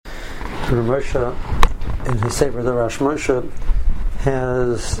Moshe, in his Sefer the Rosh Moshe,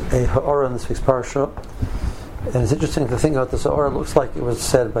 has a ha'ara in this week's parsha, and it's interesting to think about this ha'ara. It looks like it was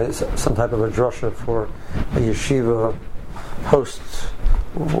said by some type of a drasha for a yeshiva host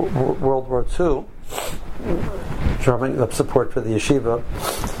World War II, drumming up support for the yeshiva.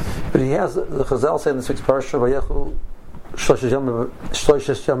 But he has the Chazal say in this week's parsha, "Vayechu shloishes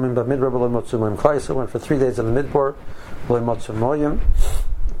yamim b'midbar v'lo motzu mayim." Klal Yisrael went for 3 days in the midbar, v'lo motzu mayim.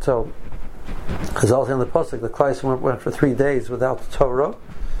 So Chazal say in the pasuk, the Klal Yisrael went for 3 days without the Torah,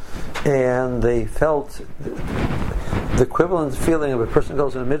 and they felt the equivalent feeling of a person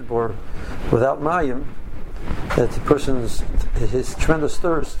goes in a midbar without mayim, that the person's his tremendous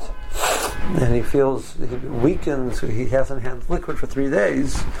thirst, and he feels weakened, so he hasn't had liquid for 3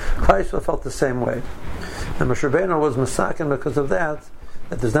 days. Klal Yisrael felt the same way, and Moshe Rabbeinu was masakin because of that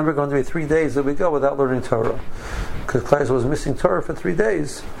there's never going to be 3 days that we go without learning Torah, because Klal Yisrael was missing Torah for 3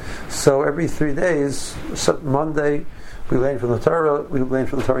 days. So every 3 days, so Monday we learn from the Torah, we learn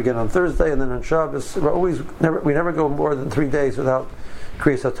from the Torah again on Thursday, and then on Shabbos. We never go more than 3 days without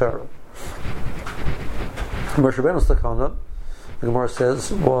Kriyas HaTorah. Moshe Rabbeinu's takana, the Gemara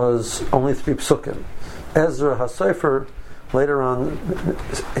says, was only 3 psukim. Ezra HaSofer later on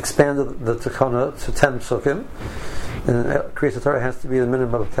expanded the takana to 10 psukim. And Kriyas HaTorah has to be the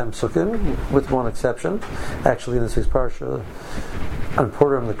minimum of 10 psukim, with one exception. Actually, in this week's parsha, on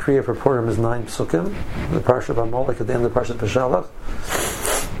Purim, the Kriya for Purim is 9 psukim. The parsha of Amalek at the end of the parsha Peshalach.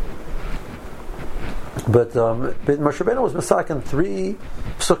 But Moshe Rabbeinu was masakin 3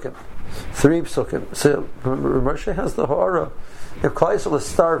 psukim. 3 psukim. So Moshe has the ha'ara. If Klal Yisrael is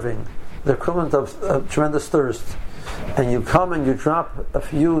starving, the equivalent of tremendous thirst, and you come and you drop a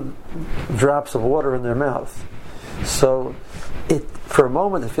few drops of water in their mouth, so it for a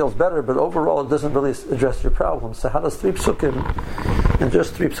moment it feels better, but overall it doesn't really address your problem. So how does 3 psukim, and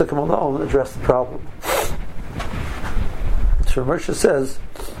just 3 psukim alone, address the problem? So Moshe says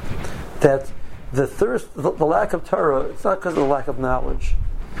that the thirst, the lack of Torah, it's not because of the lack of knowledge.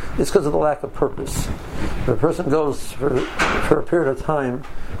 It's because of the lack of purpose. If a person goes for a period of time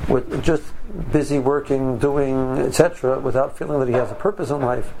with just busy working, doing, etc., without feeling that he has a purpose in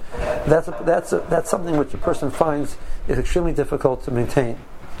life, that's something which a person finds is extremely difficult to maintain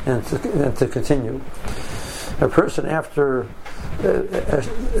and to continue. A person after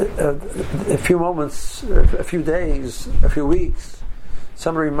a few moments, a few days, a few weeks,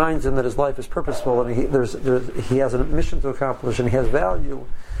 somebody reminds him that his life is purposeful and he has a mission to accomplish and he has value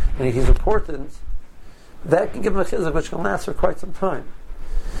and he's important, that can give him a chizuk which can last for quite some time.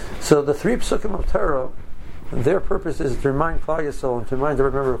 So the 3 psukim of Torah, their purpose is to remind Klal Yisrael and to remind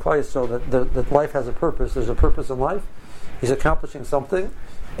every member of Klal Yisrael that life has a purpose. There's a purpose in life. He's accomplishing something,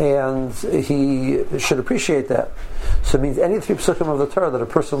 and he should appreciate that. So it means any 3 psukim of the Torah that a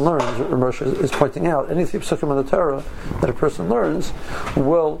person learns, Moshe is pointing out, any 3 psukim of the Torah that a person learns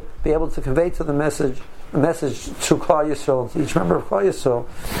will be able to convey to the message to Klal Yisrael, to each member of Klal Yisrael,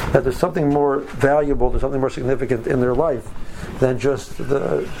 that there's something more valuable, there's something more significant in their life than just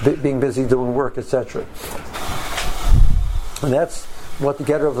being busy doing work, etc. And that's what the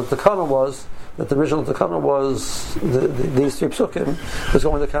getter of the Takana was, that the original Takana was these 3 psukim was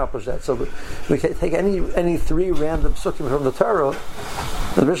going to accomplish that. So we can take any 3 random psukim from the Torah.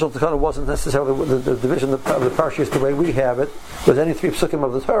 The original Takana wasn't necessarily the division of the parsha is the way we have it, but any 3 psukim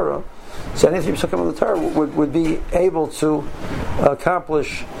of the Torah. So any 3 psukim of the Torah would be able to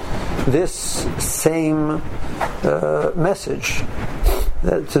accomplish this same message.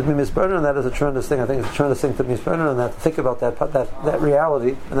 That, to be misburdened, and that is a tremendous thing. I think it's a tremendous thing to be misburdened, and that to think about that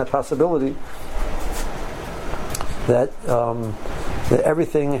reality and that possibility that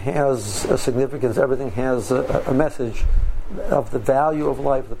everything has a significance, everything has a message of the value of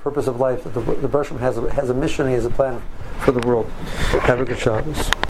life, the purpose of life. That the Bershom has a mission, he has a plan for the world. Have a good Shabbos.